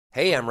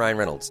Hey, I'm Ryan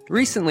Reynolds.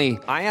 Recently,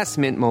 I asked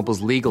Mint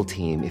Mobile's legal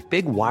team if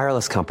big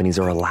wireless companies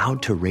are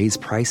allowed to raise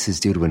prices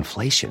due to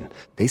inflation.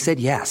 They said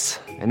yes.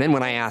 And then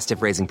when I asked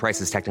if raising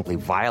prices technically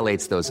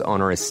violates those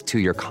onerous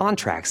two-year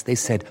contracts, they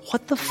said,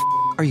 "What the f***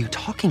 are you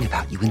talking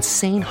about, you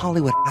insane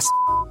Hollywood ass?"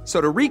 So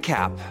to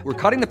recap, we're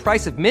cutting the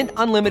price of Mint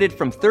Unlimited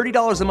from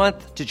 $30 a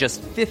month to just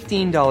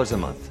 $15 a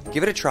month.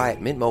 Give it a try at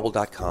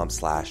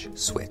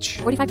mintmobile.com/switch.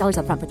 $45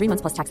 up front for 3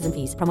 months plus taxes and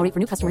fees. Promo rate for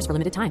new customers for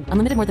limited time.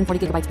 Unlimited more than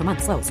 40 gigabytes per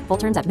month. Slows full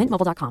terms at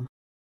mintmobile.com.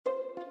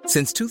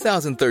 Since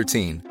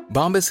 2013,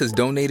 Bombas has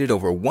donated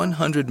over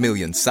 100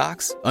 million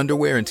socks,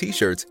 underwear, and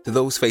T-shirts to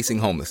those facing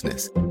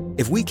homelessness.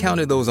 If we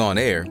counted those on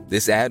air,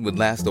 this ad would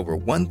last over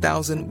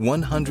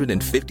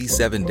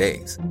 1,157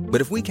 days.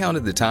 But if we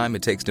counted the time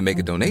it takes to make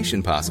a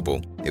donation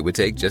possible, it would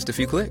take just a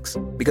few clicks.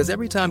 Because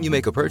every time you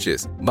make a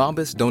purchase,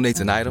 Bombas donates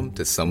an item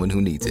to someone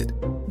who needs it.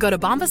 Go to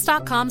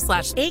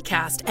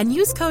bombas.com/ACAST and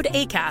use code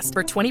ACAST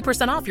for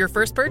 20% off your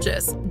first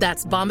purchase.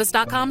 That's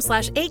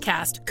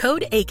bombas.com/ACAST,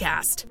 code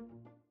ACAST.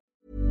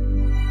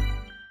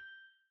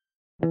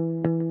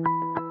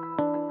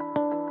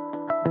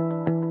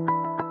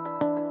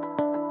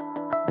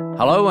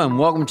 Hello and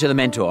welcome to The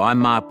Mentor. I'm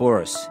Mark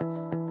Bouris.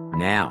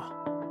 Now,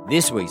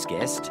 this week's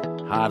guest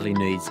hardly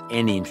needs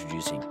any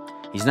introducing.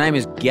 His name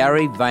is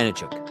Gary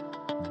Vaynerchuk,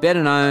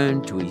 better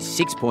known to his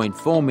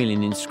 6.4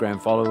 million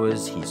Instagram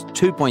followers, his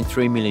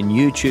 2.3 million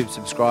YouTube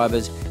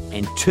subscribers,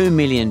 and 2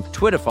 million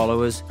Twitter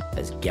followers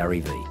as Gary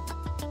V.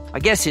 I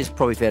guess it's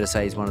probably fair to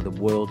say he's one of the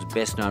world's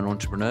best-known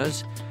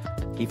entrepreneurs.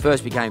 He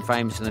first became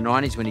famous in the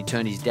 90s when he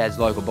turned his dad's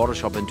local bottle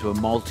shop into a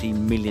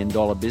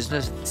multi-million-dollar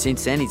business.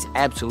 Since then, he's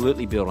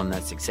absolutely built on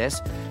that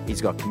success.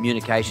 He's got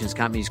communications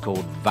companies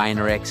called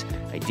VaynerX,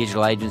 a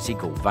digital agency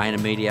called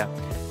VaynerMedia.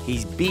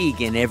 He's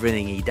big in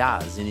everything he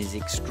does and is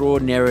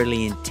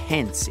extraordinarily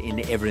intense in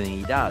everything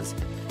he does.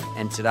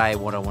 And today,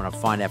 what I want to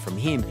find out from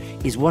him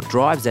is what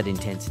drives that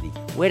intensity.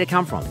 Where'd it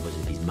come from? Was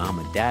it his mum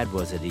and dad?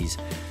 Was it his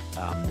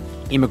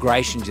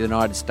immigration to the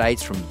United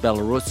States from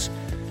Belarus?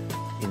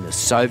 In the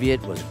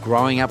Soviet? Was it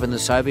growing up in the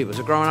Soviet? Was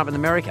it growing up in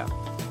America?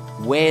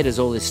 Where does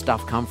all this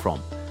stuff come from?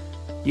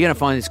 You're going to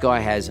find this guy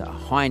has a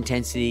high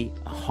intensity,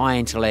 a high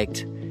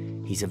intellect.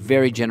 He's a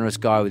very generous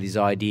guy with his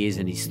ideas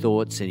and his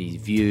thoughts and his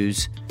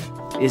views.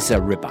 It's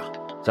a ripper.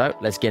 So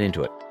let's get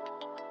into it.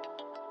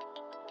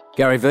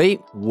 Gary V,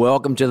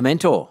 welcome to The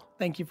Mentor.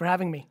 Thank you for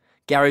having me.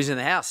 Gary's in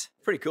the house.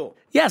 Pretty cool.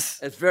 Yes.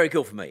 It's very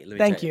cool for me. Let me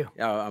Thank tell you.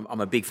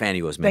 I'm a big fan of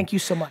yours, man. Thank you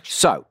so much.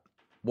 So,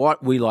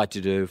 what we like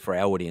to do for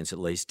our audience, at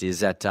least,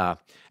 is that our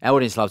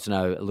audience loves to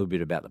know a little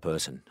bit about the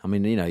person. I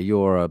mean, you know,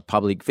 you're a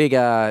public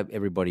figure.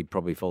 Everybody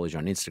probably follows you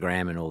on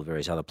Instagram and all the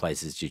various other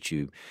places that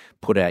you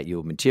put out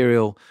your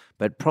material,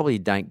 but probably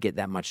don't get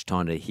that much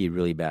time to hear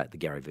really about the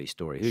Gary V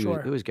story.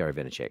 Who is Gary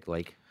Vaynerchuk?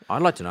 Like,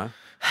 I'd like to know.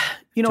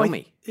 Tell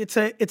me. It's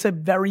a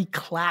very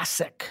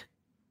classic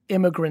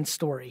immigrant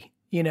story,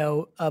 you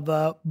know, of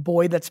a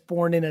boy that's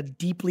born in a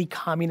deeply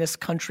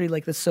communist country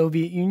like the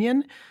Soviet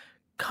Union,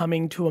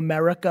 coming to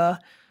America,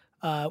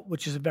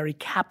 which is a very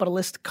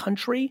capitalist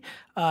country,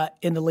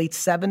 in the late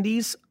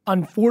 70s.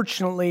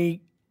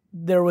 Unfortunately,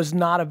 there was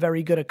not a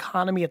very good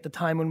economy at the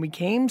time when we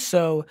came,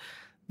 so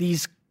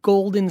these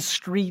golden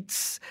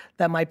streets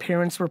that my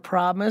parents were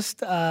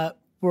promised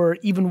were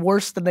even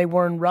worse than they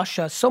were in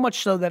Russia, so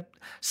much so that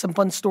some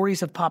fun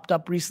stories have popped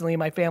up recently in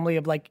my family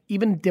of like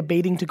even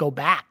debating to go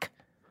back.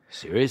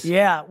 Serious?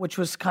 Yeah, which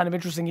was kind of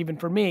interesting even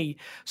for me.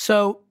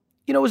 So,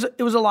 you know,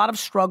 it was a lot of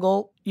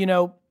struggle, you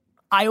know.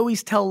 I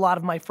always tell a lot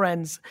of my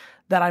friends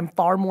that I'm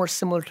far more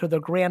similar to their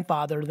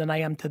grandfather than I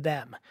am to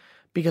them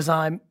because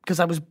I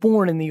was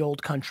born in the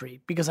old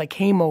country, because I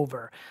came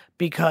over,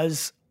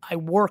 because I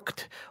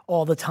worked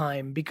all the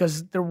time,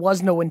 because there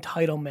was no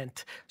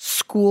entitlement.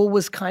 School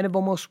was kind of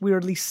almost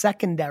weirdly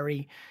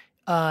secondary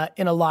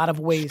in a lot of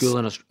ways. School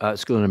in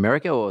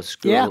America or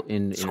school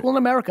in school in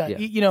America. Yeah.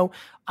 You know,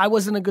 I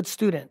wasn't a good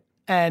student,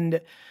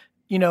 and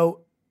you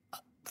know,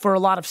 for a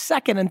lot of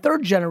second and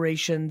third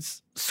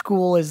generations,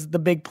 school is the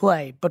big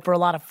play. But for a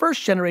lot of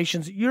first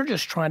generations, you're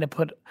just trying to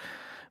put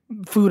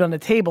food on the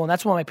table. And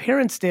that's what my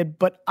parents did.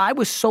 But I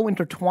was so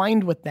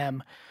intertwined with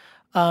them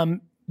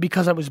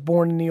because I was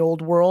born in the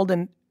old world.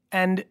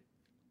 And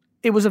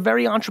it was a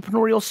very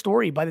entrepreneurial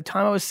story. By the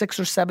time I was 6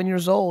 or 7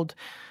 years old,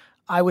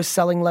 I was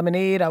selling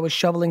lemonade. I was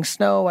shoveling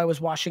snow. I was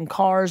washing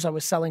cars. I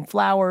was selling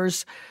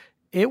flowers.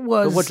 It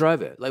was... But what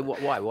drove it? Like,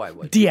 why?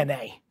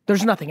 DNA.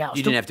 There's nothing else.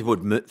 You didn't have to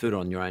put food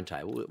on your own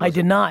table? I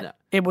did not. No.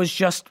 It was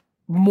just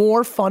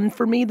more fun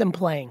for me than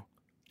playing.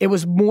 It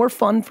was more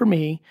fun for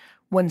me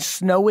when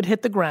snow would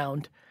hit the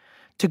ground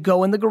to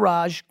go in the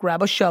garage,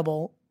 grab a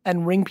shovel,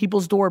 and ring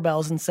people's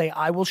doorbells and say,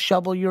 I will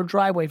shovel your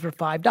driveway for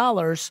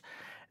 $5,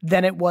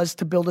 than it was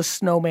to build a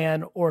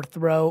snowman or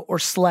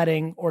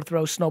sledding or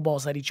throw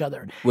snowballs at each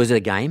other. Was it a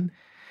game?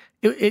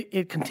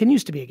 It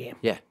continues to be a game.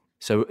 Yeah.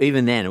 So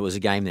even then, it was a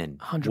game then.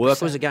 100%.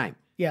 Work was a game.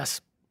 Yes.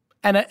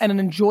 And an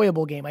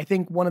enjoyable game. I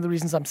think one of the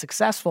reasons I'm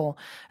successful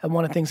and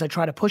one of the things I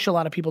try to push a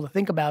lot of people to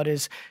think about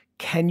is,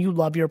 can you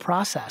love your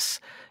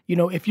process? You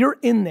know, if you're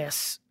in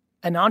this,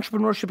 and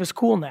entrepreneurship is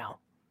cool now,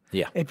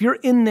 Yeah. If you're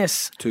in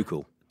this, Too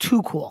cool.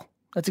 too cool.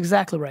 That's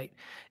exactly right.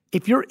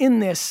 If you're in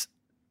this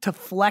to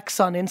flex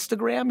on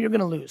Instagram, you're going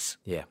to lose.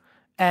 Yeah.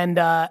 And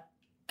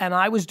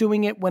I was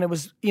doing it when it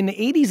was in the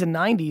 80s and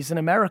 90s in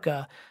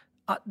America.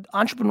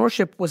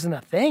 Entrepreneurship wasn't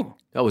a thing.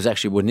 That was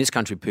actually, in this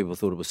country, people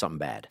thought it was something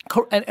bad.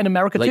 And in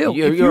America Like, too.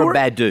 you're a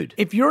bad dude.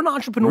 If you're an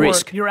entrepreneur,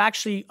 Risk. you're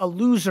actually a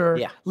loser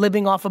Yeah.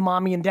 living off of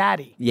mommy and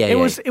daddy. Yeah, It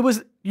yeah,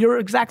 was, you're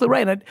exactly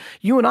right. And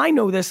you and I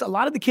know this. A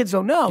lot of the kids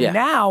don't know. Yeah.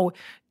 Now,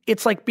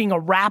 it's like being a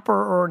rapper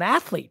or an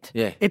athlete.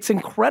 Yeah. It's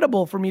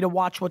incredible for me to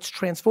watch what's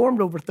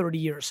transformed over 30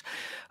 years.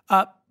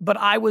 But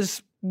I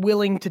was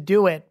willing to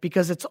do it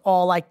because it's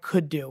all I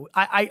could do.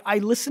 I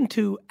listen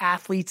to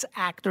athletes,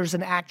 actors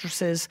and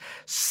actresses,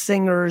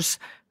 singers,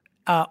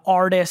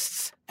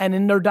 artists, and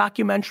in their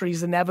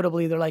documentaries,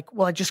 inevitably, they're like,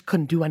 well, I just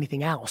couldn't do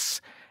anything else.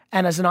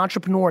 And as an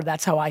entrepreneur,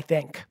 that's how I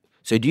think.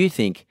 So do you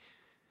think,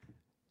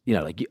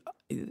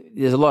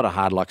 there's a lot of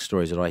hard luck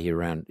stories that I hear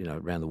around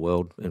the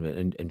world,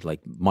 and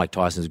like Mike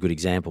Tyson's a good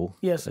example.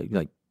 Yes.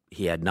 Like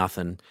he had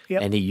nothing,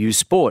 Yep. and he used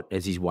sport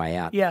as his way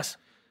out. Yes.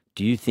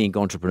 Do you think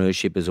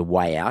entrepreneurship is a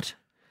way out?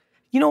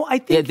 I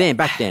think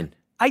Back then.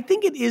 I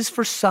think it is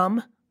for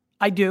some.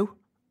 I do.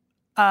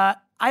 I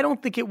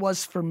don't think it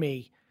was for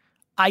me.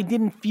 I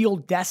didn't feel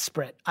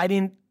desperate. I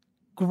didn't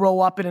grow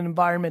up in an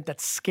environment that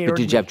scared me. But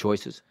did you have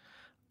choices?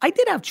 I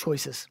did have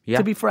choices, Yeah.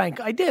 to be frank.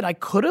 I did. I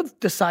could have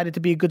decided to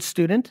be a good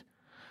student.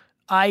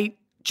 I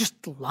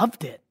just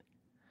loved it.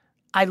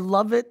 I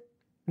love it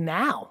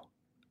now.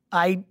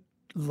 I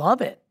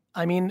love it.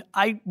 I mean,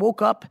 I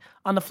woke up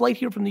on the flight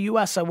here from the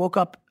U.S., I woke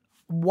up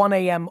 1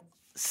 a.m.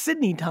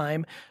 Sydney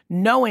time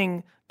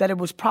knowing that it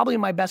was probably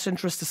in my best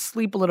interest to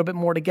sleep a little bit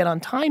more to get on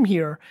time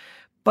here.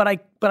 But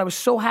I was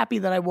so happy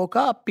that I woke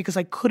up because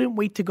I couldn't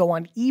wait to go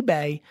on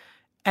eBay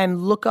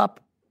and look up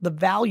the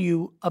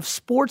value of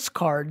sports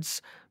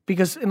cards,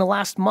 because in the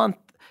last month,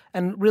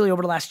 and really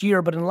over the last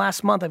year, but in the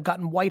last month, I've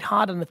gotten white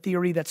hot on the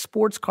theory that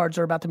sports cards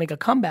are about to make a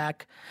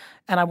comeback,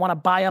 and I want to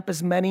buy up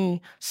as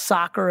many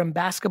soccer and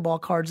basketball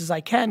cards as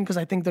I can because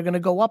I think they're going to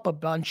go up a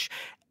bunch.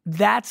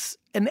 That's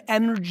an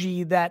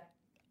energy that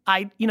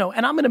and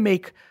I'm going to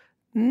make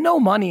no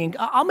money, and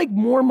I'll make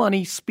more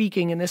money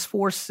speaking in this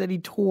 4-city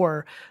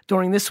tour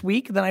during this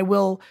week than I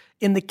will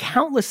in the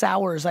countless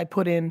hours I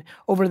put in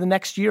over the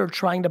next year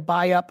trying to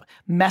buy up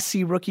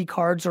Messi rookie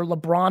cards or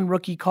LeBron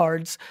rookie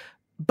cards.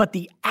 But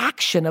the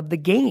action of the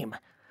game,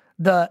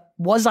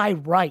 was I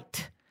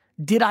right?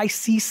 Did I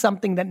see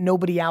something that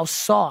nobody else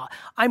saw?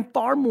 I'm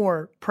far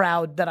more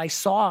proud that I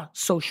saw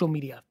social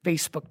media,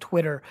 Facebook,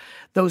 Twitter,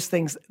 those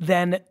things,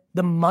 than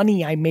the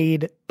money I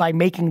made by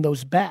making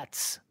those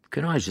bets.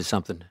 Can I ask you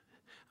something?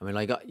 I mean,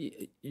 like,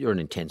 you're an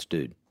intense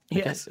dude.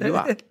 Okay? Yes. You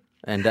are.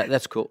 And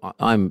that's cool.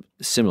 I'm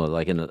similar,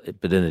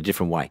 but in a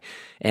different way.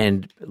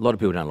 And a lot of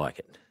people don't like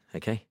it,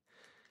 okay?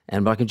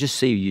 But I can just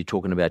see you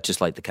talking about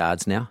just like the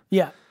cards now.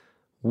 Yeah.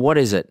 What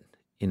is it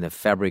in the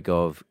fabric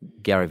of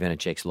Gary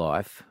Vaynerchuk's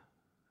life?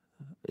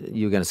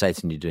 You were going to say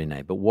it's in your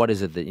DNA, but what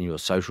is it that in your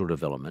social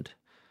development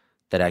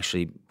that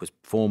actually was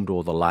formed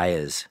all the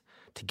layers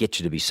to get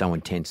you to be so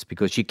intense?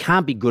 Because you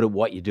can't be good at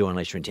what you do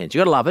unless you're intense. You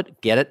got to love it,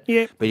 get it,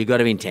 Yeah. but you got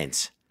to be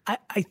intense.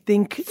 I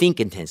think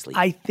intensely.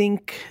 I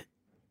think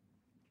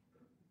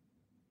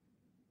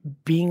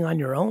being on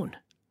your own,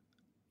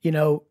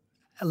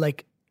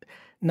 like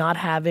not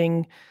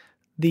having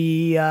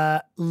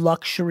the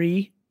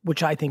luxury,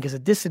 which I think is a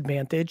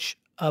disadvantage,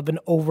 of an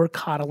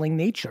over-coddling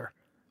nature.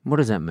 What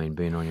does that mean,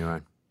 being on your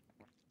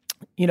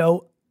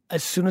own?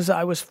 As soon as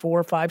I was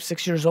 4, 5,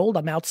 6 years old,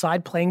 I'm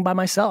outside playing by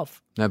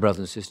myself. No brothers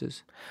and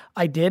sisters?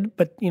 I did,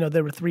 but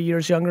they were 3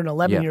 years younger and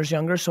 11 Yeah. years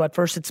younger. So at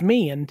first it's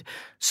me. And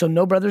so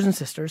no brothers and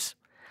sisters.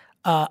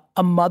 A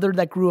mother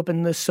that grew up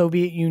in the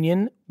Soviet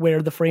Union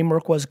where the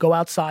framework was go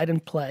outside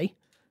and play.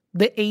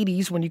 The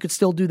 80s when you could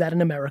still do that in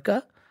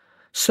America.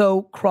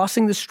 So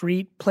crossing the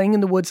street, playing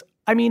in the woods.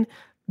 I mean,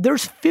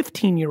 there's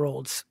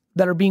 15-year-olds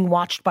that are being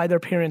watched by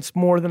their parents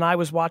more than I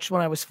was watched when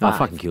I was 5. That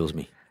fucking kills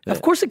me.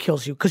 Of course it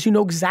kills you because you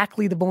know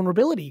exactly the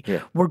vulnerability.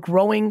 Yeah. We're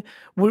growing,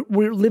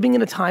 we're living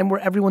in a time where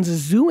everyone's a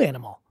zoo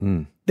animal.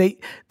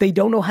 They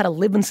don't know how to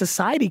live in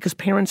society because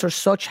parents are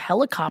such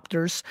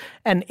helicopters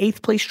and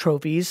 8th place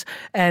trophies,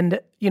 and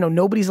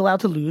nobody's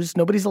allowed to lose,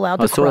 nobody's allowed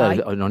to I saw cry.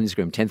 that on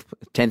Instagram,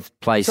 10th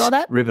place Saw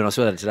that? ribbon. I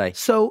saw that today.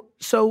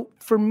 So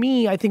for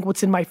me, I think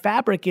what's in my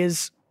fabric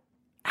is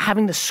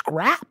having to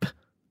scrap.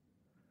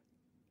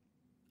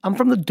 I'm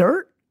from the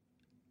dirt.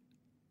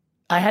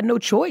 I had no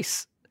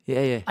choice.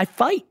 Yeah. I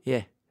fight,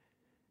 Yeah.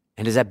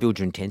 And does that build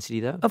your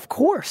intensity, though? of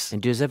course.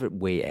 And does that ever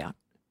wear out?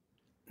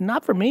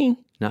 Not for me.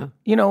 No?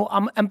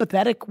 I'm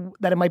empathetic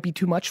that it might be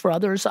too much for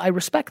others. I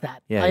respect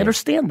that. Yeah, I yeah.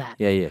 understand that.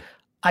 Yeah.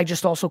 I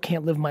just also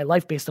can't live my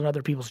life based on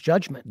other people's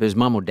judgment. But is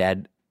mum or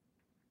dad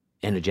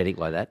energetic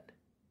like that?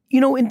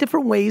 In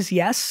different ways,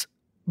 yes,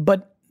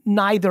 but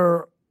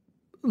neither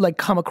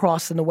come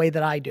across in the way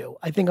that I do.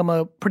 I think I'm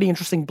a pretty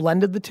interesting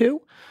blend of the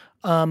two.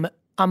 I'm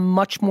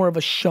much more of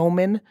a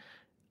showman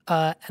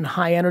and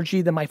high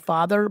energy than my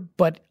father,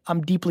 but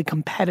I'm deeply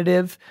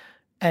competitive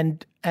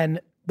and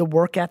the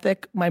work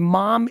ethic. My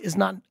mom is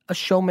not a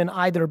showman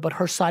either, but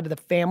her side of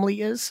the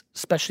family is,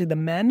 especially the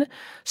men.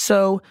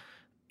 So,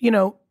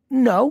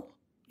 no,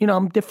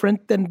 I'm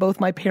different than both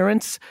my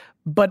parents,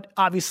 but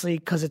obviously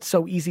because it's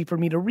so easy for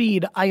me to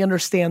read, I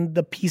understand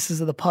the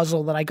pieces of the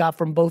puzzle that I got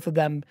from both of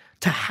them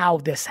to how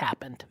this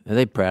happened. Are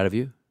they proud of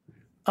you?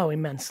 Oh,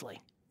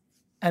 immensely.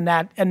 And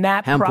that.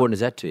 How important is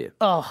that to you?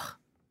 Oh,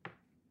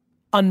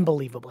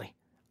 unbelievably.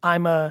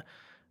 I'm a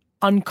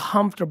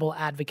uncomfortable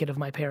advocate of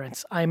my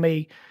parents. I'm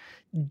a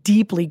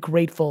deeply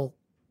grateful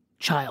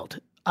child.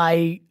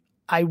 I'm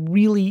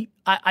writing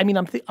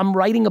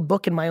a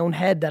book in my own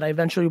head that I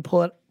eventually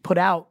put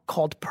out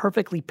called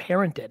Perfectly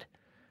Parented.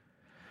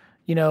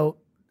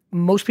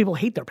 Most people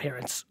hate their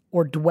parents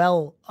or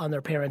dwell on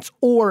their parents,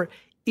 or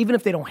even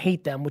if they don't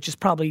hate them, which is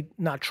probably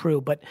not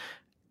true, but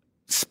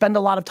spend a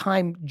lot of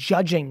time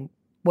judging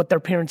what their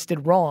parents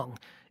did wrong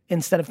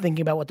instead of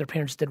thinking about what their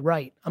parents did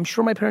right. I'm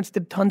sure my parents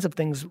did tons of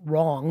things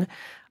wrong.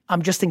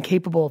 I'm just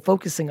incapable of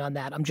focusing on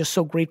that. I'm just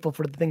so grateful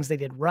for the things they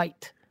did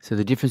right. So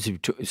the difference,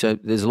 so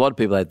there's a lot of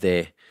people out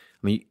there,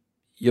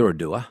 you're a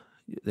doer.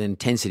 The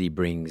intensity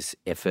brings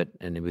effort,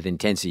 and with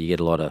intensity you get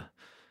a lot of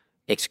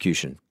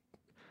execution.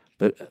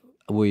 But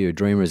were you a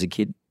dreamer as a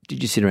kid?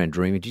 Did you sit around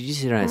dreaming? Did you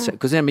sit around,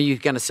 because you're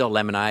going to sell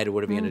lemonade or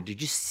whatever you're going to do.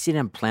 Did you sit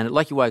and plan it?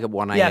 Like you woke up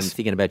 1 a.m. Yes.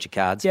 thinking about your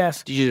cards?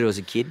 Yes. Did you do it as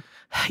a kid?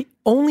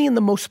 Only in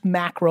the most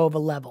macro of a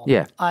level.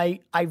 Yeah. I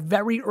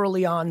very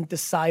early on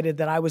decided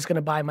that I was going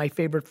to buy my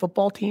favorite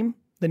football team,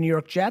 the New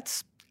York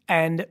Jets,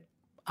 and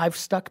I've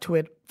stuck to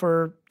it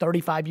for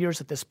 35 years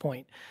at this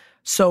point.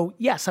 So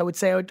yes, I would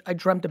say I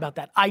dreamt about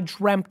that. I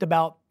dreamt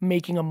about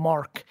making a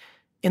mark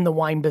in the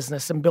wine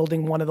business and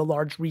building one of the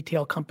large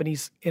retail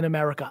companies in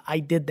America. I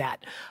did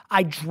that.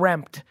 I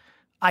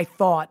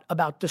thought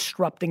about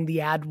disrupting the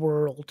ad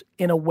world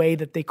in a way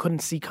that they couldn't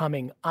see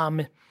coming.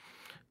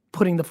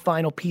 Putting the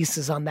final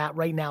pieces on that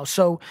right now.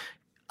 So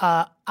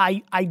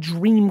I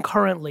dream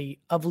currently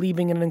of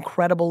leaving an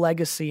incredible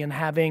legacy and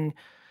having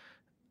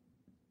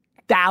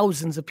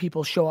thousands of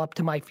people show up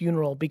to my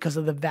funeral because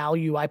of the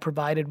value I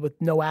provided with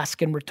no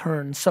ask in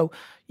return. So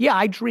yeah,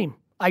 I dream,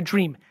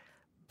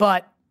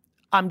 but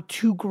I'm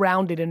too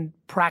grounded in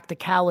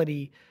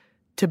practicality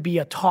to be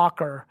a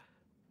talker.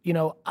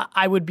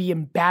 I would be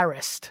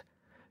embarrassed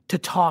to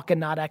talk and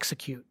not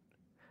execute.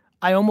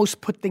 I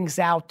almost put things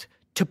out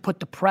to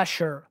put the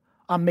pressure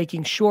on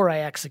making sure I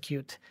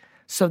execute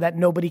so that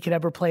nobody could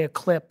ever play a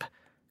clip,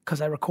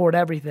 because I record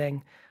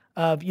everything,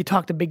 of you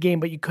talked a big game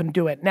but you couldn't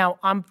do it. Now,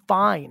 I'm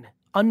fine,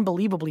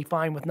 unbelievably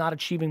fine with not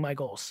achieving my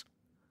goals.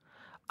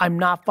 I'm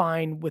not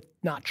fine with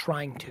not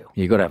trying to.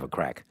 You got to have a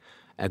crack.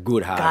 A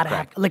good hard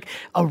crack. Like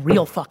a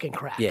real fucking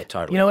crack. Yeah,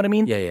 totally. You know what I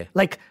mean? Yeah.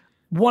 Like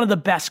one of the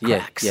best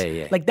cracks.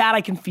 Yeah. Like that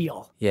I can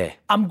feel. Yeah.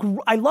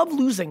 I love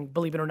losing,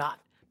 believe it or not,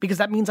 because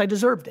that means I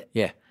deserved it.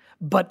 Yeah.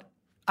 But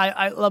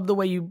I love the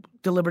way you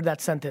delivered that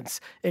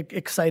sentence. It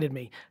excited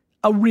me.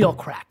 A real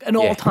crack, an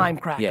all-time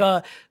crack.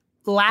 Yeah.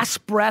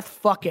 Last breath,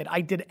 fuck it. I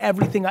did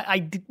everything.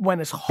 I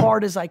went as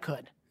hard as I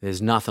could.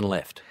 There's nothing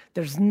left.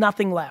 There's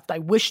nothing left. I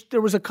wish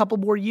there was a couple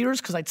more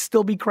years because I'd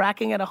still be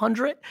cracking at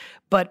 100.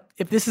 But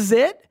if this is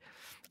it,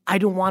 I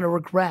don't want to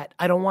regret.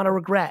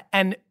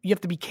 And you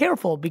have to be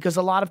careful because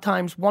a lot of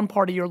times one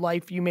part of your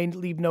life you may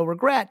leave no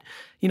regret.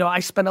 I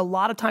spend a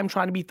lot of time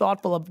trying to be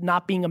thoughtful of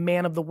not being a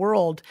man of the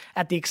world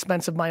at the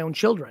expense of my own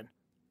children.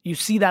 You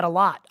see that a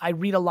lot. I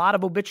read a lot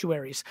of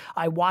obituaries.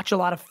 I watch a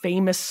lot of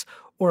famous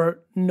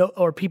or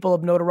people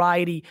of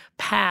notoriety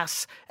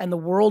pass and the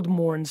world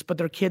mourns, but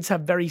their kids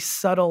have very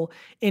subtle,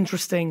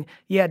 interesting,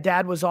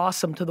 dad was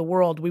awesome to the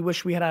world. We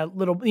wish we had a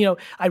little,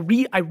 I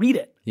read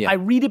it. Yeah. I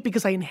read it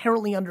because I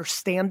inherently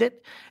understand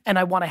it and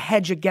I want to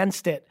hedge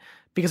against it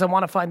because I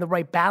want to find the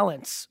right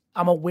balance.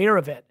 I'm aware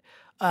of it.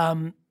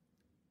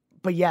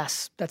 But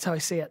yes, that's how I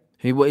see it.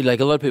 Like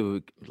a lot of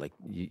people, like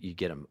you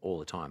get them all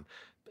the time.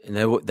 And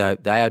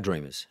they are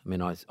dreamers. I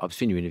mean, I've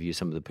seen you interview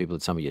some of the people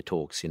at some of your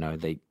talks.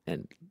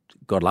 And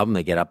God love them.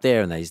 They get up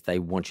there and they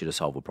want you to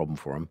solve a problem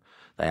for them.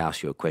 They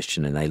ask you a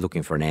question and they're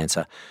looking for an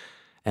answer.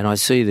 And I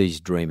see these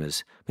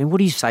dreamers. I mean, what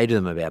do you say to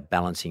them about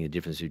balancing the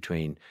difference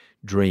between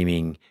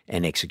dreaming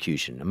and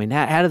execution? I mean,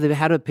 how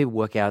do people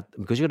work out?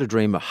 Because you've got to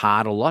dream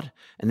hard a lot,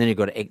 and then you've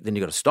got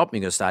to stop. And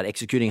you've got to start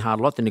executing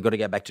hard a lot. Then you've got to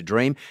go back to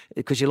dream,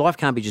 because your life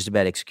can't be just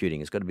about executing.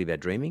 It's got to be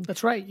about dreaming.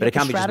 That's right. But it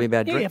can't be just be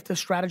about dreaming. You have to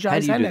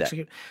strategize and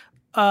execute.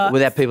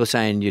 Without people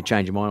saying you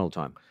change your mind all the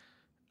time.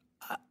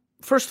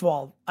 First of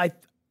all,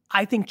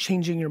 I think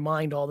changing your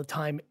mind all the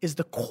time is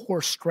the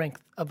core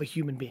strength of a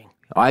human being.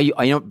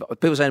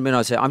 People say to me,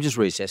 I say, I'm just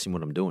reassessing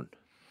what I'm doing.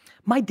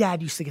 My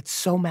dad used to get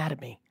so mad at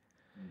me.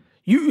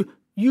 You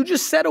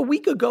just said a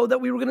week ago that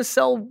we were going to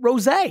sell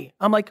rosé.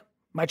 I'm like,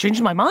 I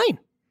changed my mind.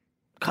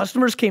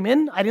 Customers came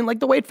in. I didn't like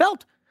the way it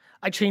felt.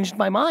 I changed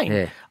my mind.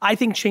 Yeah. I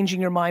think changing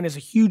your mind is a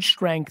huge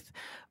strength.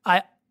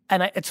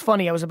 It's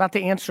funny. I was about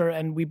to answer,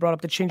 and we brought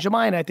up the change of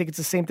mind. I think it's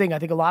the same thing. I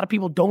think a lot of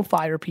people don't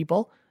fire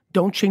people,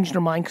 don't change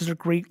their mind because they're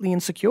greatly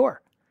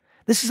insecure.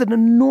 This is an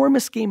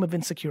enormous game of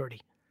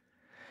insecurity.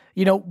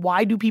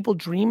 Why do people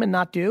dream and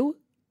not do?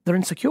 They're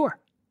insecure.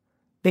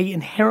 They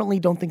inherently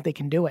don't think they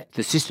can do it.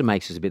 The system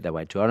makes us a bit that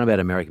way too. I don't know about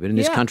America, but in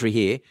this country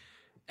here,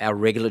 our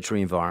regulatory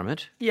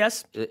environment,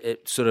 Yes.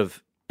 it sort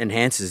of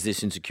enhances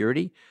this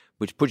insecurity,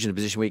 which puts you in a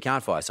position where you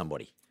can't fire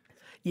somebody.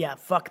 Yeah,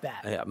 fuck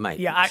that. Yeah, mate.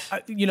 Yeah,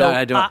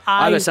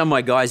 I got some of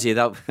my guys here.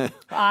 We know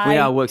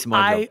how it works in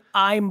my job.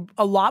 I'm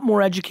a lot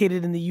more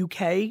educated in the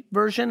UK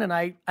version, and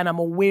I'm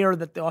aware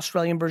that the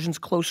Australian version's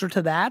closer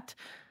to that.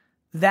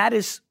 That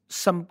is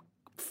some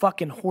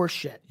fucking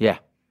horseshit. Yeah.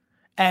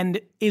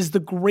 And is the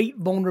great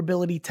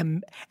vulnerability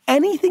to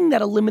anything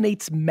that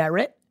eliminates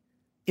merit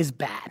is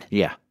bad.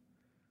 Yeah.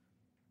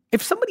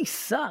 If somebody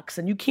sucks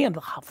and you can't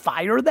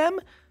fire them,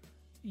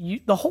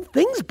 the whole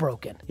thing's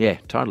broken. Yeah,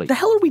 totally. What the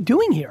hell are we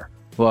doing here?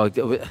 Well,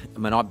 I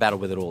mean, I battle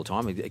with it all the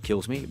time. It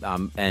kills me.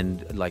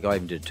 And like I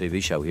even did a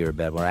TV show here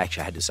about where I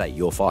actually had to say,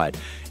 you're fired.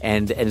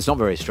 And it's not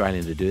very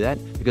Australian to do that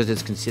because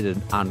it's considered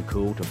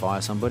uncool to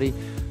fire somebody.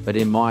 But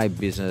in my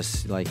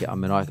business,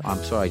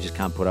 I'm sorry, I just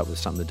can't put up with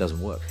something that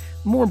doesn't work.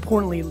 More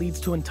importantly, it leads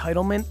to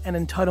entitlement, and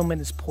entitlement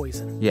is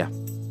poison. Yeah.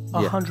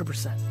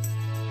 100%.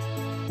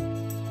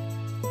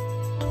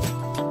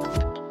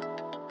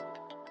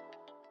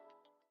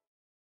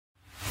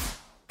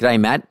 G'day,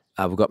 Matt.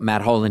 We've got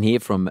Matt Holland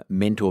here from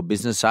Mentor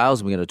Business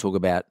Sales. We're going to talk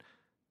about,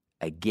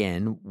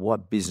 again,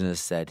 what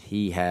business that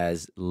he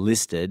has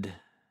listed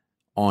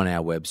on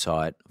our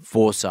website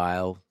for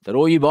sale that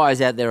all you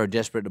buyers out there are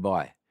desperate to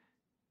buy.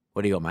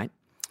 What do you got, mate?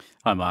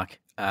 Hi, Mark.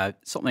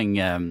 Something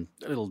a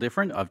little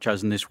different I've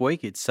chosen this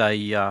week. It's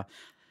what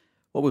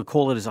we'll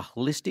call it is a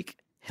holistic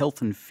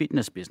health and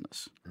fitness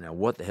business. Now,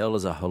 what the hell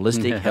is a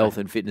holistic health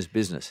and fitness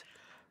business?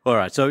 All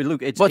right. So,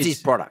 look, what's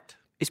his product?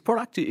 His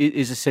product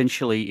is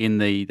essentially in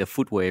the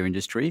footwear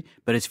industry,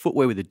 but it's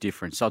footwear with a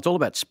difference. So it's all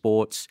about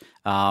sports,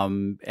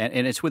 and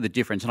it's with a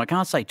difference. And I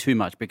can't say too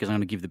much because I'm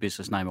going to give the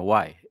business name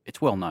away.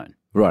 It's well known.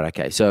 Right,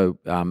 okay. So,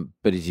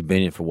 but has he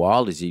been in for a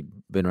while? Has he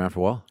been around for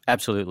a while?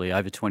 Absolutely,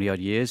 over 20-odd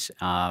years.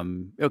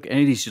 Look,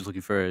 and he's just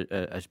looking for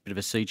a bit of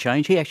a sea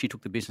change. He actually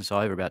took the business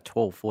over about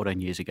 12,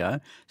 14 years ago.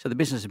 So the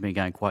business has been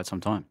going quite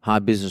some time.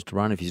 Hard business to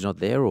run if he's not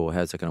there, or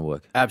how's that going to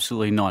work?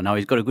 Absolutely not. No,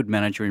 he's got a good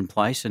manager in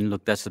place. And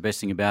look, that's the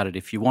best thing about it.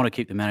 If you want to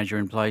keep the manager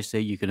in place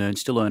there, you can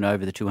still earn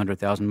over the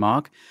 200,000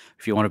 mark.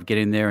 If you want to get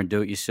in there and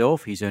do it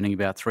yourself, he's earning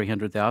about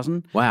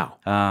 300,000. Wow.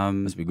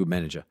 Must be a good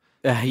manager.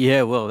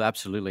 Yeah, well,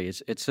 absolutely.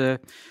 It's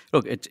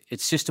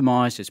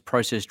systemized, it's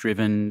process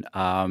driven.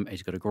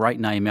 He's got a great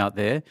name out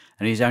there,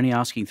 and he's only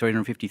asking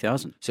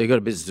 350,000. So you've got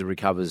a business that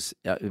recovers.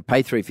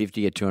 Pay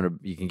 350, get 200.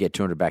 You can get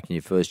 200 back in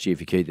your first year if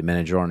you keep the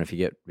manager on. If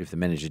the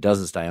manager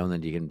doesn't stay on,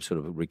 then you can sort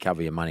of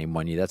recover your money in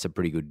 1 year. That's a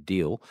pretty good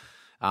deal.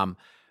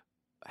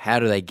 How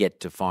do they get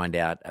to find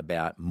out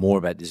more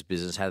about this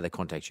business? How do they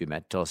contact you,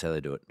 Matt? Tell us how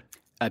they do it.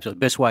 Absolutely.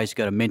 The best way is to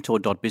go to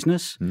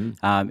mentor.business.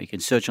 You can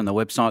search on the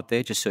website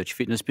there, just search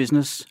fitness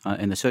business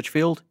in the search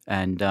field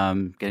and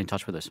get in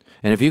touch with us.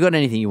 And if you've got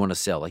anything you want to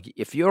sell, like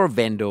if you're a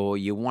vendor,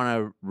 you want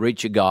to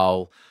reach a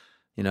goal,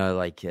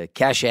 like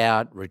cash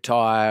out,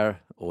 retire,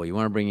 or you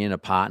want to bring in a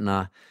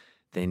partner,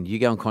 then you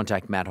go and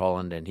contact Matt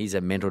Holland, and he's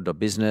at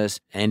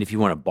mentor.business. And if you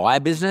want to buy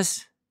a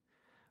business,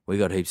 we've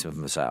got heaps of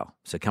them for sale.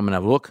 So come and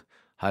have a look.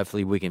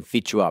 Hopefully we can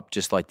fit you up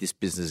just like this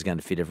business is going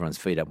to fit everyone's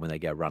feet up when they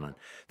go running.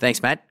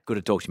 Thanks, Matt. Good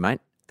to talk to you, mate.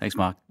 Thanks,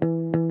 Mark.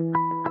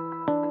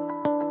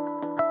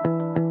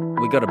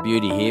 We got a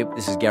beauty here.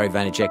 This is Gary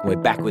Vaynerchuk, and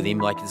we're back with him.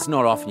 Like, it's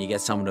not often you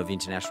get someone of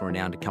international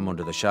renown to come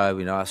onto the show.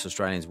 Us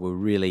Australians were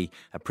really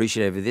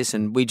appreciative of this,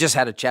 and we just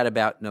had a chat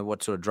about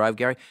what sort of drove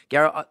Gary.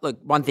 Gary, look,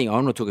 one thing I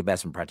want to talk about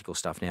some practical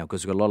stuff now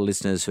because we've got a lot of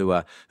listeners who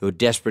are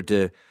desperate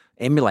to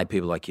emulate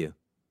people like you.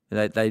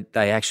 They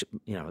actually,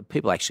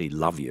 people actually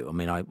love you. I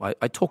mean,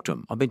 I talk to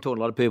them. I've been talking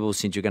to a lot of people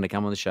since you're going to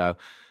come on the show.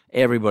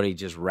 Everybody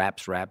just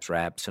raps,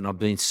 and I've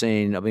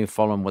been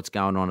following what's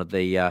going on at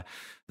the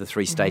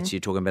three states you're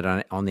talking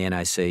about on the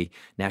NAC,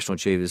 National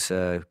Achievers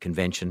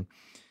Convention,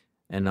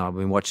 and I've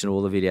been watching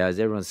all the videos.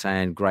 Everyone's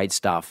saying great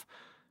stuff,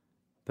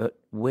 but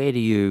where do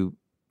you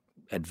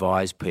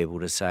advise people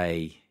to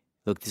say,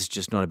 look, this is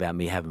just not about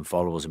me having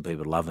followers and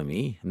people loving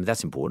me? I mean,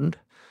 that's important.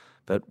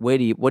 But what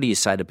do you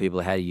say to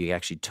people? How do you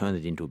actually turn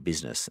it into a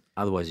business?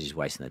 Otherwise, you're just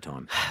wasting their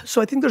time. So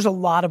I think there's a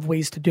lot of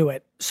ways to do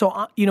it.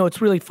 So,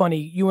 it's really funny.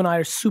 You and I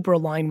are super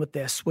aligned with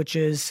this, which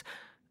is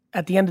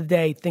at the end of the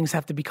day, things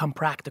have to become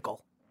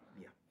practical.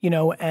 Yeah.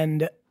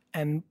 And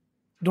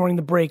during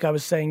the break, I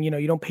was saying,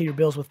 you don't pay your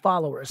bills with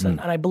followers. And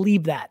I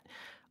believe that.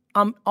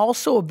 I'm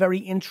also a very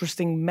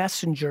interesting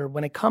messenger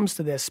when it comes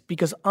to this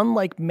because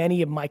unlike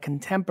many of my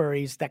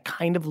contemporaries that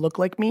kind of look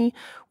like me,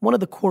 one of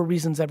the core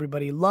reasons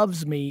everybody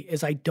loves me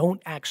is I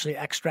don't actually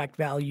extract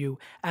value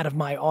out of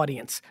my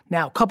audience.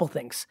 Now, a couple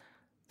things.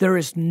 There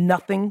is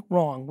nothing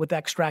wrong with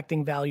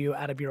extracting value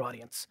out of your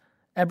audience.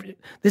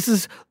 This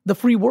is the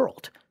free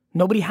world.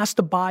 Nobody has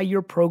to buy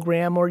your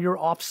program or your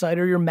offsite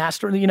or your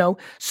master,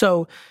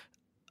 So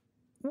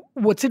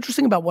what's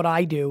interesting about what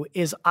I do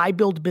is I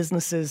build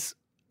businesses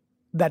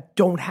that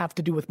don't have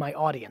to do with my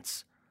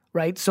audience,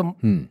 right? So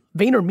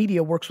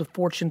VaynerMedia works with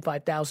Fortune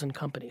 5,000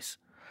 companies.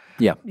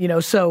 Yeah.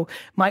 So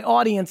my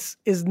audience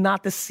is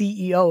not the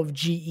CEO of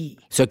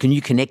GE. So can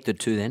you connect the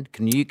two then?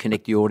 Can you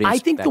connect the audience? I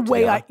think back the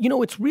way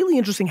together? it's really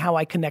interesting how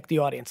I connect the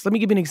audience. Let me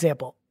give you an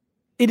example.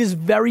 It is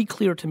very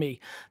clear to me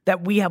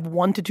that we have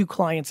 1 to 2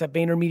 clients at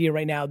VaynerMedia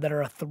right now that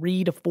are a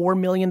 $3 to $4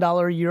 million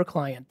a year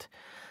client,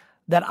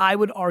 that I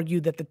would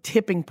argue that the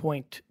tipping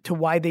point to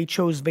why they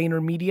chose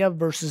VaynerMedia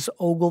versus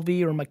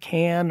Ogilvy or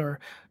McCann or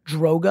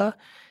Droga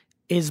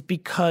is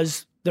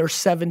because their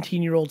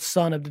 17-year-old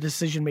son of the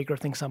decision maker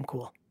thinks I'm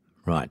cool.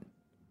 Right.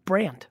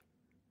 Brand.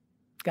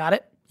 Got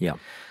it? Yeah.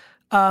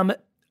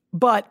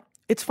 But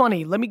it's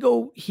funny. Let me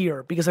go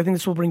here because I think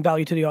this will bring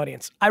value to the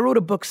audience. I wrote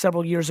a book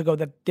several years ago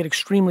that did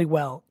extremely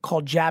well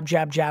called Jab,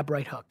 Jab, Jab,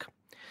 Right Hook.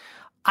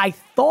 I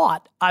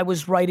thought I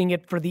was writing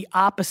it for the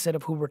opposite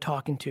of who we're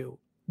talking to.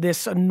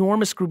 This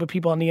enormous group of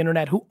people on the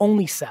internet who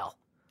only sell.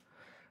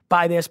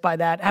 Buy this, buy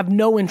that, have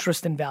no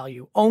interest in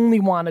value, only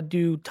want to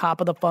do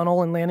top of the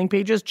funnel and landing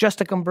pages just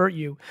to convert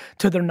you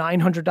to their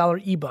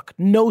 $900 ebook.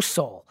 No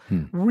soul.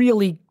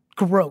 Really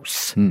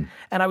gross. And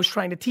I was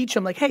trying to teach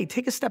them, like, hey,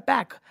 take a step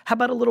back. How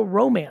about a little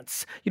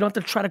romance? You don't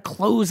have to try to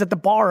close at the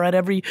bar at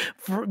every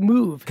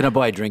move. Can I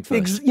buy a drink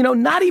first?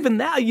 Not even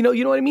that. You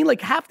know what I mean? Like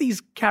half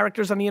these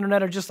characters on the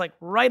internet are just like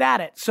right at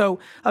it. So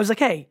I was like,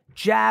 hey,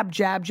 jab,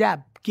 jab,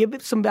 jab. Give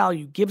it some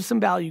value, give some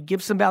value,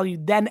 give some value,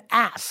 then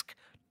ask.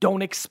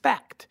 Don't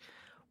expect.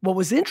 What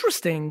was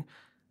interesting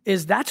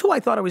is that's who I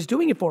thought I was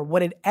doing it for.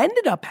 What had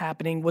ended up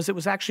happening was it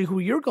was actually who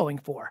you're going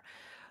for.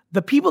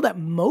 The people that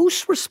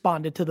most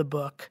responded to the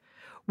book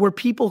were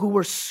people who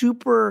were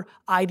super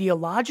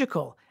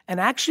ideological and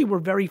actually were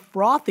very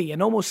frothy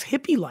and almost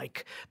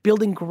hippie-like,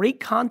 building great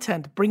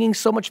content, bringing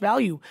so much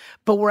value,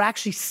 but were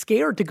actually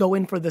scared to go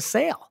in for the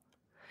sale.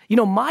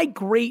 My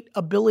great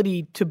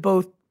ability to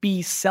both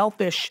be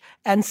selfish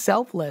and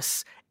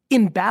selfless,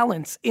 in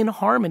balance, in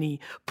harmony,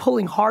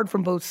 pulling hard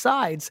from both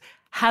sides,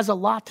 has a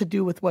lot to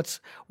do with what's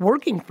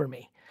working for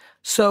me.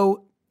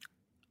 So,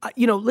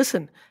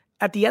 listen,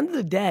 at the end of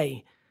the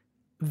day,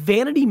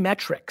 vanity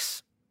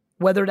metrics,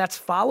 whether that's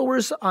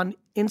followers on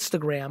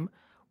Instagram,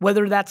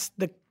 whether that's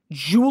the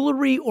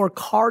jewelry or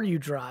car you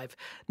drive,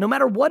 no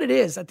matter what it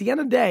is, at the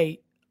end of the day,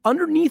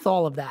 underneath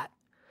all of that,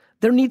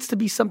 there needs to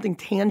be something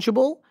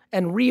tangible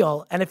and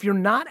real. And if you're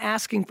not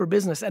asking for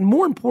business, and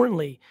more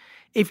importantly,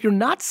 if you're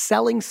not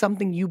selling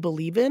something you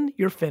believe in,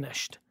 you're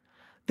finished.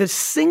 The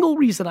single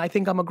reason I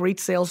think I'm a great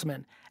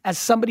salesman, as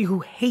somebody who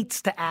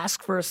hates to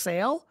ask for a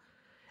sale,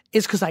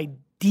 is because I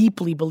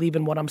deeply believe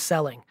in what I'm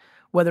selling.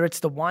 Whether it's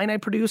the wine I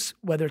produce,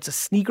 whether it's a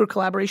sneaker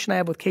collaboration I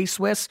have with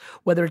K-Swiss,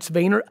 whether it's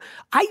Vayner.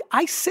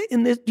 I sit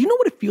in this, do you know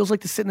what it feels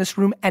like to sit in this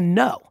room and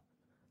know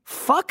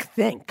that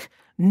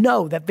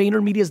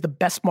VaynerMedia is the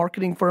best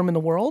marketing firm in the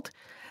world?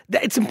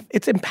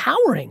 It's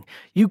empowering.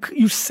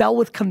 You sell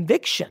with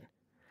conviction.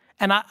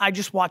 And I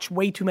just watch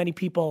way too many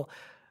people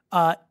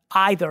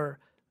either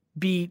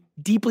be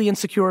deeply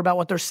insecure about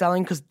what they're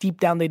selling because deep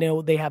down they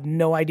know they have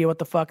no idea what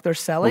the fuck they're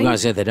selling. Well,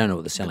 guys, they don't know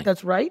what they're selling.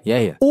 That's right.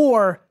 Yeah.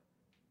 Or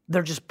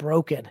they're just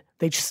broken.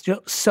 They just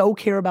so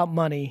care about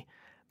money.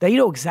 They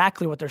know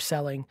exactly what they're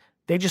selling.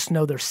 They just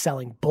know they're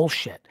selling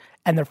bullshit.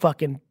 And they're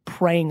fucking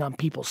preying on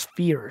people's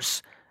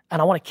fears.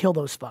 And I want to kill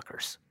those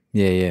fuckers.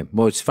 Yeah.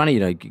 Well, it's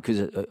funny,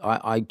 because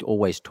I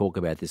always talk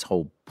about this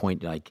whole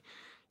point,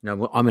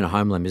 I'm in a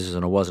home loan business,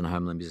 and I was in a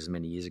home loan business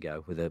many years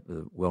ago with a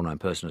well-known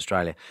person in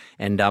Australia.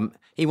 And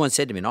he once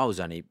said to me, and I was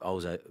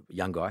a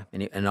young guy,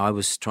 and I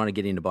was trying to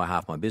get in to buy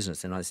half my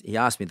business. And he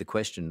asked me the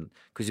question,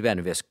 because he's about to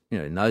invest,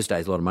 in those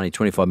days, a lot of money,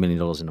 $25 million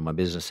into my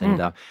business.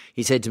 And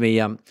he said to me,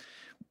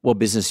 what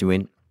business are you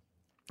in?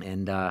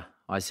 And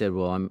I said,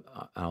 well,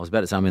 I was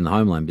about to say I'm in the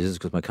home loan business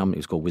because my company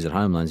was called Wizard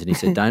Home Loans. And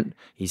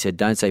he said,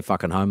 don't say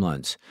fucking home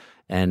loans.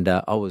 And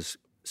I was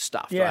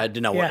stuffed. Yeah, I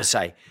didn't know what to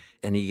say.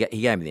 And he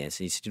gave me the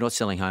answer. He said, you're not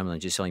selling home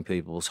loans, you're selling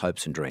people's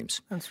hopes and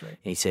dreams. That's right. And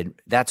he said,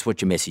 that's what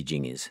your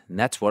messaging is. And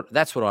that's what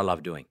I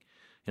love doing.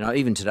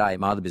 Even today,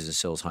 my other business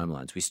sells home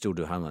loans. We still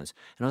do home loans.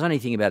 And I was only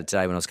thinking about it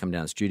today when I was coming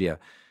down to the studio.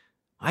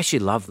 I actually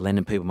love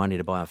lending people money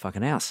to buy a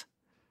fucking house.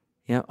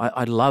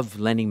 I love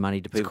lending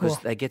money to people because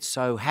they get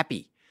so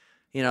happy.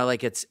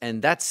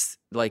 And that's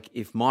like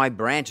if my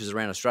branches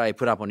around Australia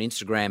put up on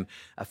Instagram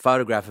a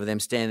photograph of them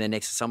standing there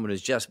next to someone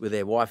who's just with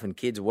their wife and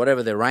kids or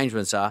whatever their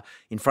arrangements are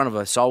in front of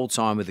a sold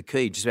sign with a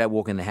key just about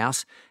walking in the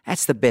house,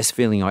 that's the best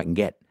feeling I can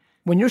get.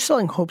 When you're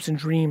selling hopes and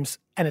dreams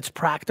and it's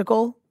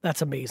practical,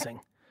 that's amazing.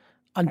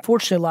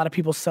 Unfortunately, a lot of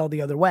people sell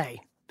the other way.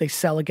 They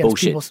sell against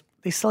people's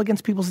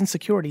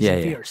insecurities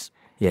and fears.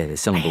 Yeah, they're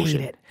selling bullshit.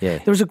 I hate it. Yeah.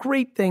 There was a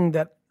great thing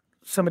that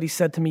somebody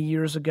said to me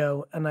years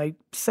ago, and I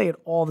say it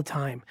all the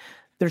time.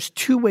 There's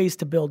 2 ways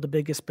to build the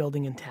biggest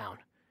building in town.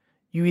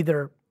 You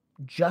either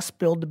just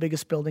build the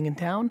biggest building in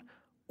town,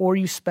 or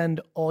you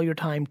spend all your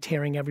time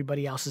tearing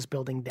everybody else's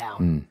building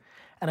down.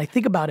 And I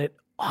think about it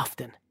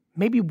often,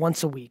 maybe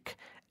once a week.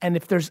 And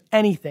if there's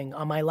anything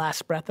on my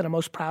last breath that I'm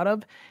most proud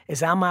of,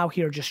 is I'm out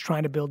here just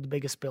trying to build the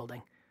biggest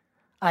building.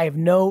 I have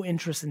no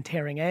interest in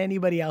tearing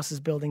anybody else's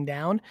building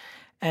down.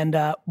 And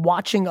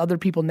watching other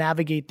people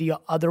navigate the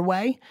other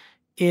way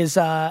is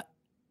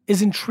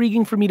is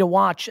intriguing for me to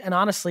watch. And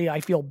honestly, I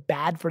feel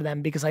bad for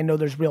them because I know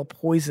there's real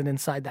poison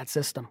inside that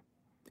system.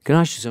 Can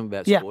I ask you something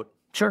about sport?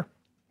 Sure.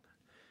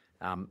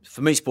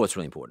 For me, sport's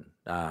really important.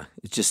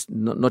 It's just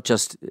not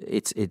just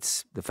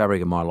it's the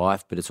fabric of my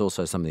life, but it's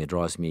also something that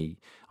drives me.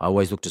 I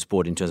always look to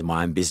sport in terms of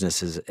my own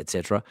businesses,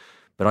 etc.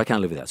 But I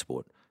can't live without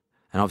sport.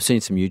 And I've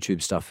seen some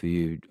YouTube stuff for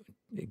you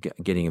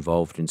getting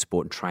involved in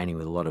sport and training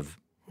with a lot of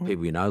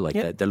people you know,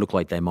 like they look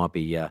like they might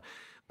be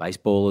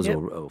baseballers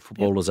or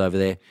footballers over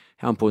there.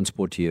 How important is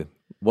sport to you?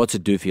 What's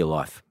it do for your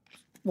life?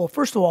 Well,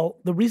 first of all,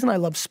 the reason I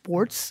love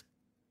sports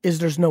is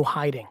there's no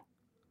hiding.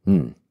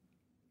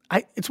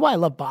 It's why I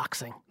love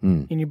boxing.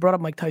 And you brought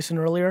up Mike Tyson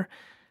earlier.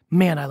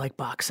 Man, I like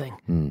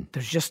boxing.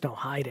 There's just no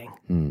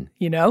hiding,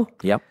 you know?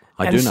 Yep,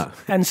 I do know.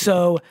 And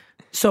so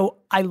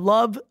I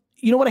love,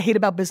 you know what I hate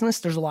about business?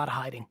 There's a lot of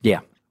hiding.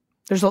 Yeah.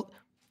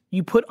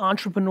 You put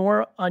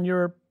entrepreneur on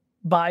your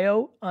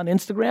bio on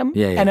Instagram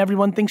Yeah. and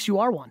everyone thinks you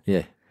are one.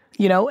 Yeah.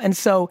 You know, and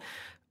so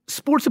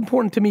sport's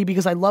important to me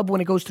because I love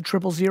when it goes to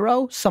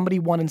 0-0, somebody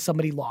won and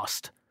somebody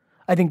lost.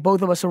 I think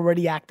both of us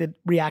already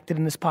reacted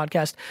in this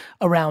podcast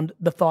around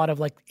the thought of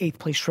like 8th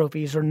place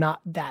trophies or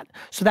not that.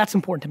 So that's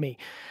important to me.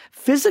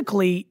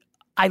 Physically,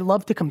 I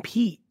love to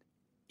compete.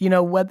 You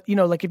know,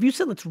 like if you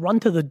said, let's run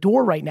to the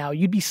door right now,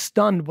 you'd be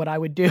stunned what I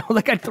would do.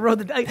 Like I'd throw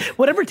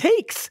whatever it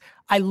takes.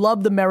 I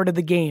love the merit of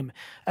the game.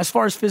 As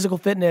far as physical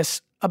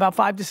fitness, about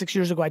 5 to 6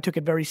 years ago, I took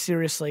it very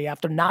seriously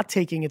after not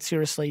taking it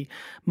seriously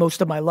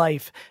most of my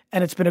life.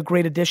 And it's been a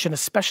great addition,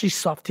 especially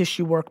soft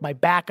tissue work. My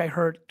back I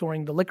hurt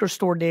during the liquor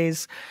store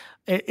days.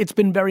 It's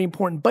been very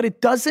important, but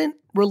it doesn't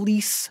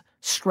release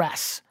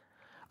stress.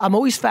 I'm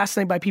always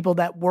fascinated by people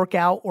that work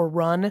out or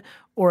run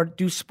or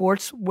do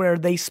sports where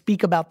they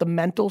speak about the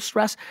mental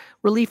stress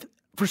relief.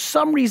 For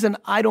some reason,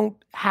 I don't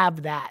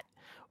have that.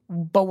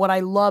 But what I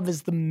love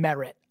is the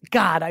merit.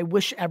 God, I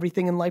wish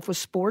everything in life was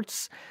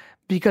sports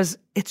because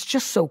it's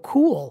just so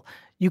cool.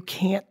 You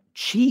can't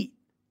cheat.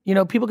 You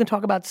know, people can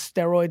talk about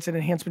steroids and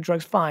enhancement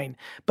drugs, fine.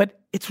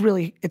 But it's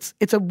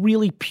a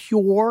really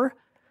pure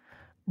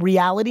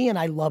reality, and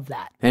I love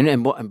that.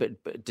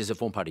 But does it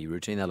form part of your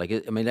routine though? Like,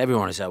 I mean,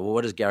 everyone will say, well,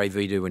 what does Gary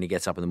Vee do when he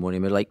gets up in the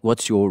morning? But like,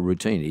 what's your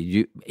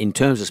routine? In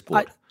terms of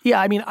sport?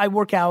 I mean, I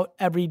work out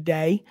every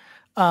day.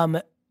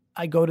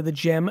 I go to the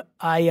gym.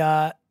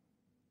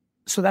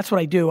 So that's what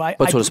I do.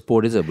 What sort of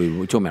sport is it?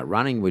 We're talking about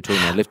running. We're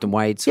talking about lifting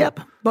weights. Yep,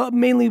 but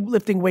mainly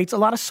lifting weights. A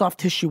lot of soft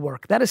tissue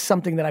work. That is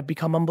something that I've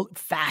become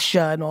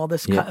fascia and all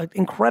this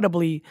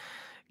incredibly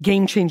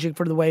game changing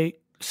for the way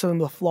some of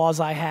the flaws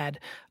I had.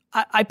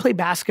 I play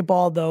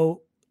basketball,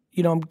 though,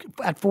 you know, I'm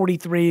at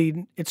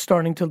 43, it's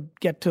starting to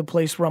get to a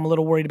place where I'm a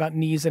little worried about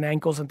knees and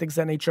ankles and things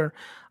of that nature.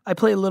 I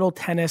play a little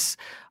tennis.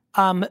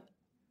 I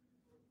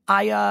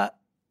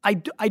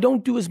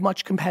don't do as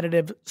much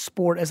competitive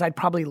sport as I'd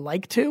probably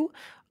like to,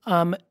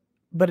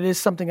 but it is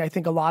something I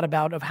think a lot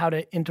about of how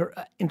to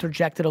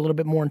interject it a little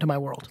bit more into my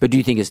world. But do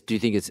you think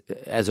it's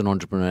as an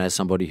entrepreneur, as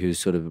somebody who's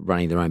sort of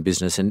running their own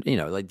business, and you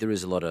know, like there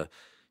is a lot of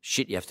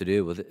shit you have to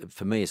do with it.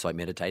 For me, it's like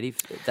meditative.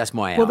 That's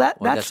my hour. Well,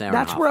 that's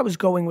where I was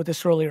going with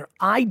this earlier.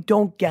 I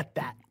don't get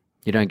that.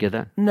 You don't get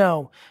that?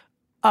 No.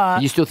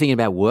 Are you still thinking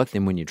about work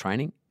then when you're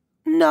training?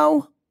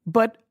 No,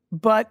 but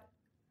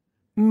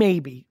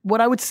maybe.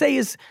 What I would say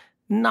is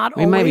not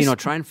always. Maybe you're not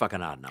trying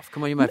fucking hard enough.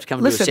 Come on, you might have to come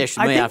and do a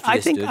session with me after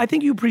this, dude. I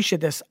think you appreciate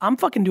this. I'm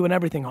fucking doing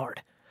everything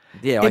hard.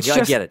 Yeah, I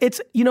get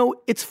it.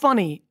 It's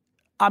funny.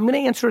 I'm going to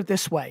answer it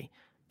this way.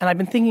 And I've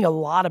been thinking a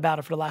lot about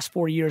it for the last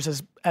 4 years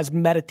as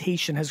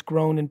meditation has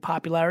grown in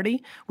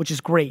popularity, which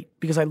is great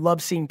because I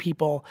love seeing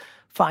people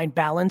find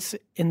balance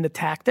in the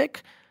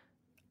tactic.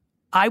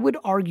 I would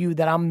argue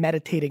that I'm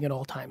meditating at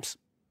all times.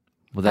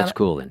 Well, that's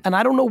cool then. And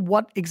I don't know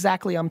what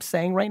exactly I'm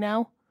saying right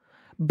now,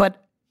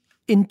 but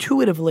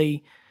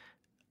intuitively,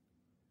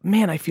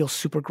 man, I feel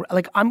super great.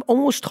 Like I'm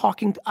almost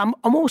having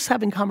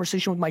a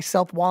conversation with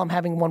myself while I'm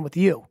having one with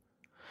you.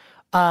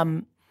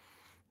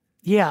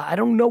 Yeah, I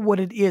don't know what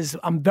it is.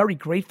 I'm very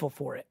grateful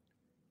for it.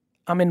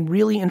 I'm in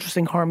really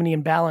interesting harmony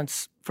and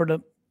balance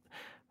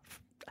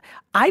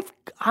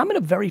I'm in a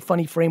very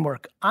funny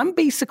framework. I'm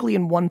basically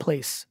in one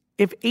place.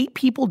 If 8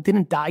 people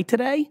didn't die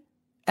today,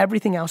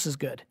 everything else is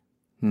good.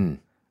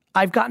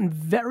 I've gotten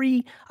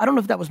I don't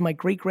know if that was my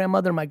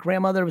great-grandmother, my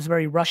grandmother, it was a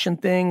very Russian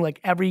thing. Like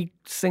every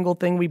single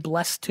thing we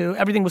blessed to,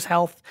 everything was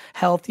health.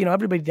 You know,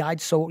 everybody died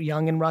so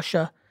young in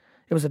Russia.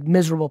 It was a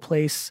miserable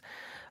place.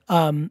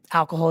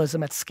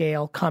 Alcoholism at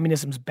scale,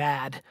 communism's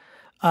bad.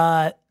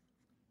 But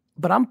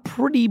I'm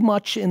pretty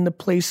much in the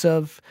place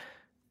of,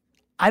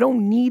 I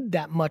don't need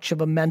that much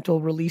of a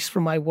mental release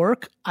from my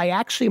work. I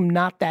actually am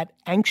not that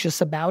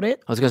anxious about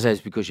it. I was going to say,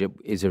 it's because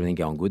is everything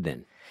going good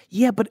then?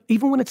 Yeah, but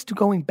even when it's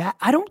going bad,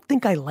 I don't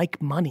think I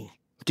like money.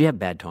 Do you have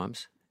bad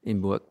times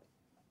in work?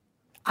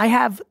 I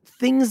have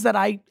things that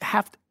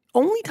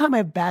only time I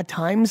have bad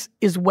times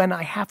is when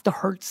I have to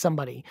hurt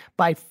somebody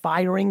by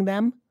firing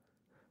them.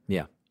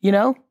 Yeah. You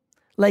know?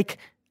 Like,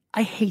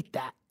 I hate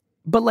that.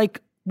 But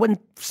like, when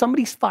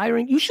somebody's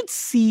firing, you should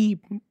see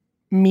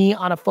me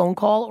on a phone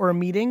call or a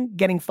meeting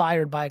getting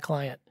fired by a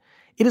client.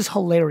 It is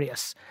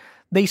hilarious.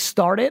 They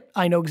start it.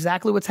 I know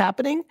exactly what's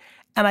happening.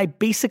 And I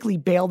basically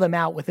bail them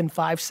out within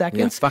 5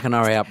 seconds. Fucking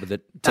hurry up with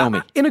it. Tell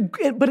me.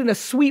 But in a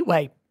sweet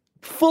way.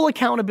 Full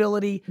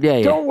accountability.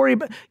 Yeah. Don't worry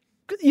about,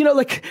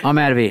 like. I'm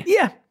out of here.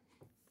 Yeah.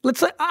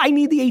 I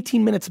need the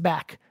 18 minutes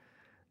back.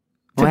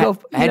 How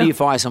do you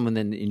fire someone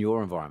then in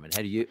your environment?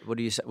 What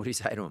do you say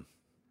to them?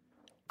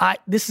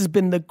 This has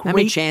been the great. How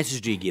many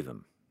chances do you give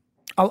them?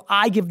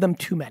 I give them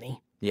too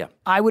many. Yeah.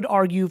 I would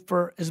argue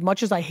for as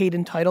much as I hate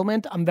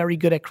entitlement, I'm very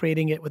good at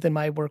creating it within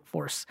my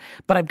workforce,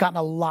 but I've gotten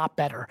a lot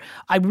better.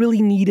 I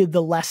really needed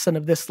the lesson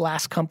of this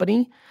last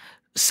company.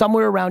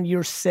 Somewhere around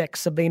year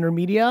 6 of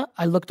VaynerMedia,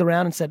 I looked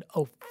around and said,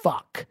 oh,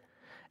 fuck.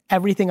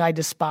 Everything I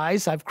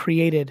despise, I've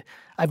created.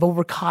 I've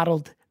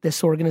over-coddled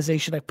this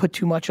organization. I've put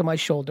too much on my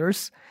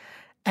shoulders.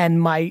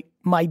 And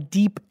my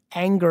deep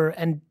anger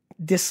and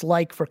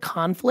dislike for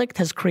conflict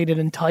has created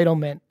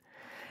entitlement.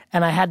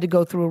 And I had to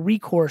go through a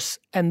recourse,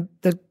 and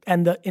the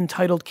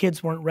entitled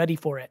kids weren't ready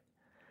for it.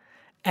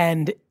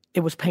 And it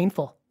was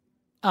painful.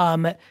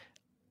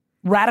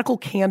 Radical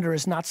candor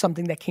is not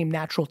something that came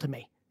natural to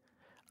me.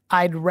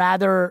 I'd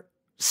rather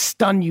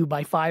stun you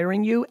by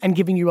firing you and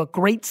giving you a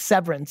great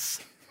severance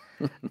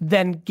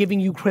than giving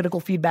you critical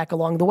feedback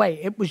along the way.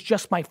 It was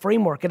just my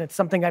framework, and it's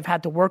something I've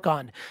had to work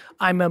on.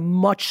 I'm a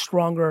much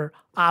stronger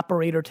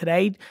operator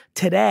today.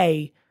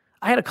 Today,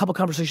 I had a couple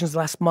conversations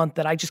last month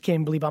that I just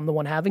can't believe I'm the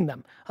one having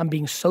them. I'm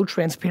being so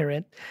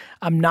transparent.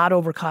 I'm not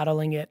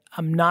over-coddling it.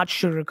 I'm not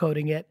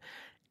sugarcoating it.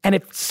 And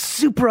it's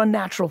super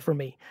unnatural for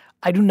me.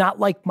 I do not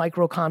like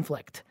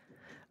micro-conflict.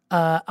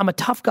 I'm a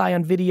tough guy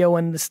on video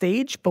and the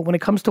stage, but when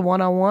it comes to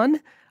one-on-one,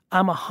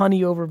 I'm a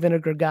honey over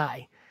vinegar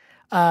guy.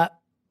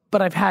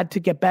 But I've had to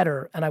get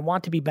better, and I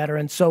want to be better.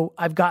 And so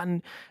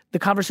the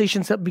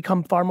conversations have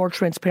become far more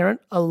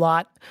transparent, a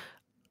lot.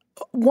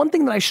 One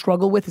thing that I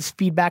struggle with is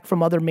feedback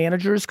from other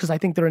managers, because I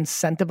think they're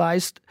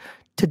incentivized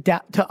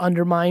to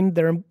undermine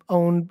their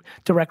own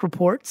direct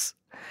reports.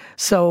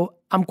 So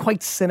I'm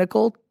quite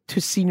cynical to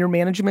senior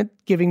management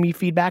giving me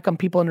feedback on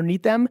people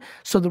underneath them.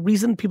 So the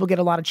reason people get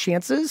a lot of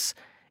chances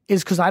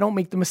is because I don't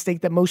make the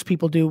mistake that most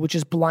people do, which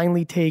is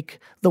blindly take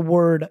the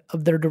word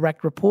of their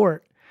direct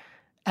report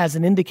as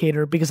an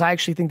indicator, because I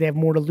actually think they have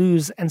more to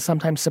lose and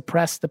sometimes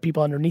suppress the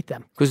people underneath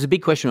them. Because the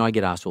big question I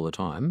get asked all the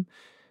time,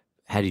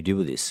 how do you deal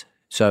with this?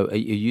 So are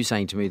you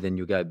saying to me then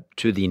you go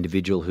to the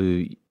individual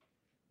who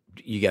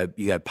you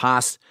go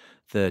past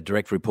the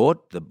direct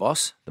report, the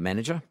boss, the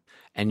manager,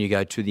 and you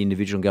go to the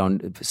individual and go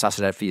and suss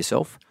it out for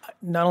yourself?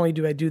 Not only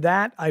do I do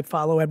that, I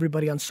follow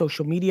everybody on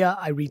social media.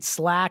 I read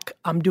Slack.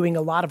 I'm doing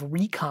a lot of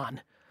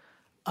recon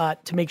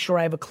to make sure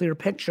I have a clear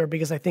picture,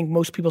 because I think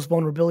most people's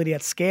vulnerability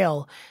at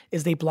scale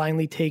is they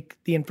blindly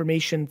take the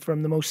information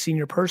from the most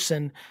senior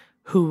person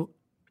who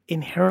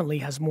inherently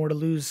has more to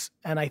lose,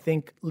 and I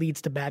think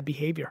leads to bad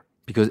behavior.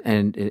 Because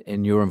and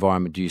in your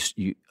environment,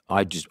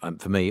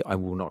 for me, I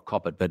will not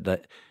cop it, but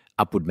the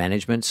upward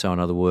management. So in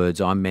other words,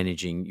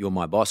 you're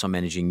my boss, I'm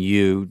managing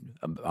you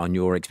on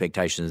your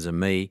expectations of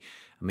me.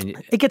 I mean,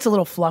 it gets a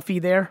little fluffy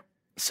there.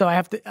 So I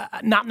have to,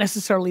 not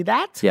necessarily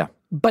that, yeah,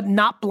 but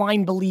not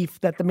blind belief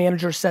that the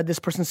manager said this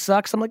person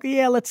sucks. I'm like,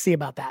 yeah, let's see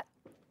about that.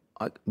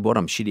 What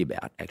I'm shitty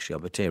about,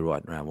 actually, I'll tell you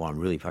right now why I'm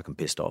really fucking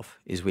pissed off,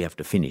 is we have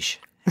to finish.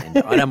 And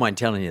I don't mind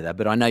telling you that,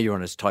 but I know you're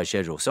on a tight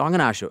schedule. So I'm going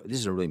to ask you, this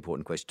is a really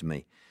important question to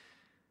me.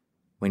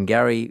 When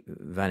Gary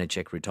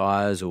Vaynerchuk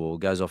retires or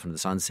goes off into the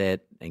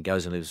sunset and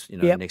goes and lives,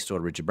 next door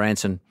to Richard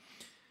Branson,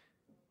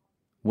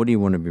 what do you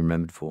want to be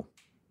remembered for?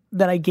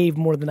 That I gave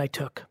more than I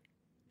took.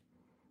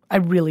 I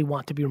really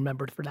want to be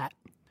remembered for that.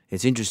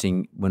 It's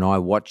interesting, when I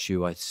watch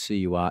you, I see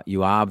you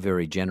are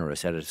very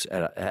generous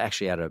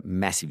actually at a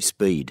massive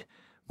speed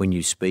when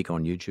you speak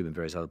on YouTube and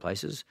various other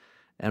places.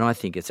 And I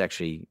think it's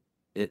actually,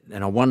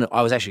 I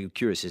was actually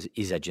curious,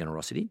 is that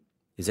generosity?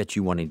 Is that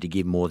you wanting to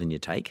give more than you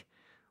take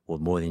or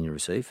more than you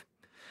receive?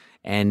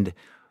 And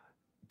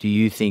do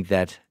you think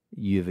that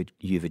you've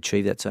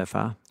achieved that so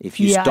far? If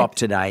you stop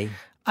today?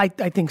 I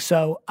think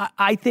so.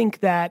 I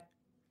think that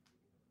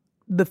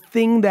the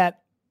thing that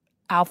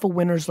alpha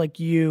winners like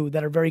you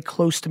that are very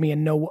close to me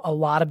and know a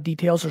lot of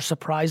details are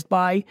surprised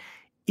by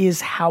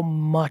is how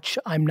much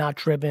I'm not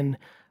driven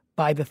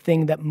by the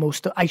thing that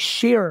I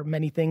share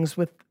many things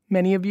with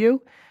many of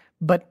you,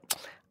 but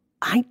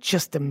I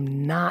just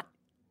am not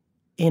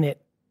in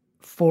it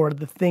for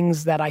the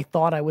things that I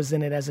thought I was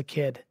in it as a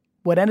kid.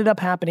 What ended up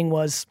happening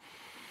was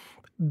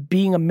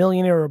being a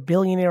millionaire or a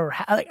billionaire.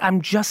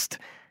 I'm just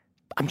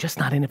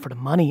not in it for the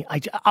money.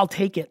 I'll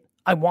take it.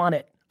 I want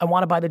it. I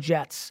want to buy the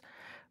jets.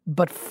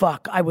 But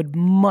fuck, I would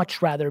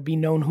much rather be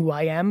known who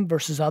I am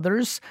versus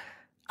others.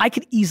 I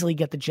could easily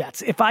get the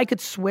jets. If I could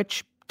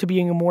switch to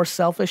being a more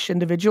selfish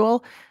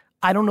individual,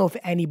 I don't know if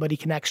anybody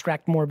can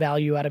extract more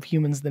value out of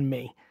humans than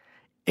me.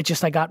 It's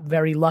just I got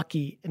very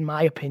lucky, in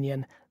my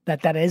opinion,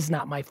 that is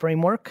not my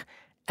framework,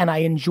 and I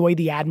enjoy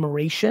the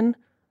admiration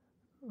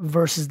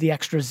versus the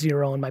extra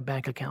zero in my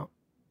bank account.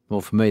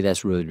 Well, for me,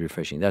 that's really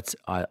refreshing.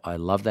 I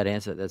love that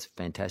answer. That's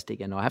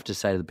fantastic. And I have to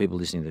say to the people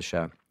listening to the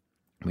show,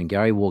 when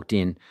Gary walked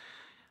in,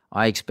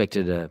 I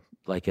expected an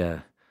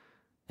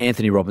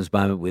Anthony Robbins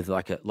moment with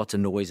lots of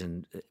noise,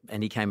 and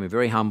he came in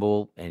very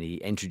humble, and he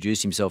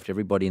introduced himself to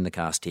everybody in the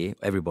cast here,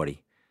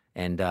 everybody.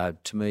 And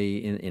to me,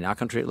 in our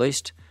country at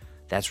least,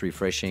 that's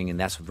refreshing, and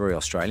that's very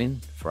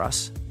Australian for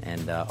us,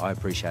 and I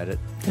appreciate it.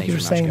 Thank you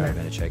for saying that.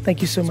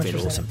 Thank you so much for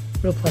saying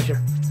it. Real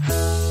pleasure.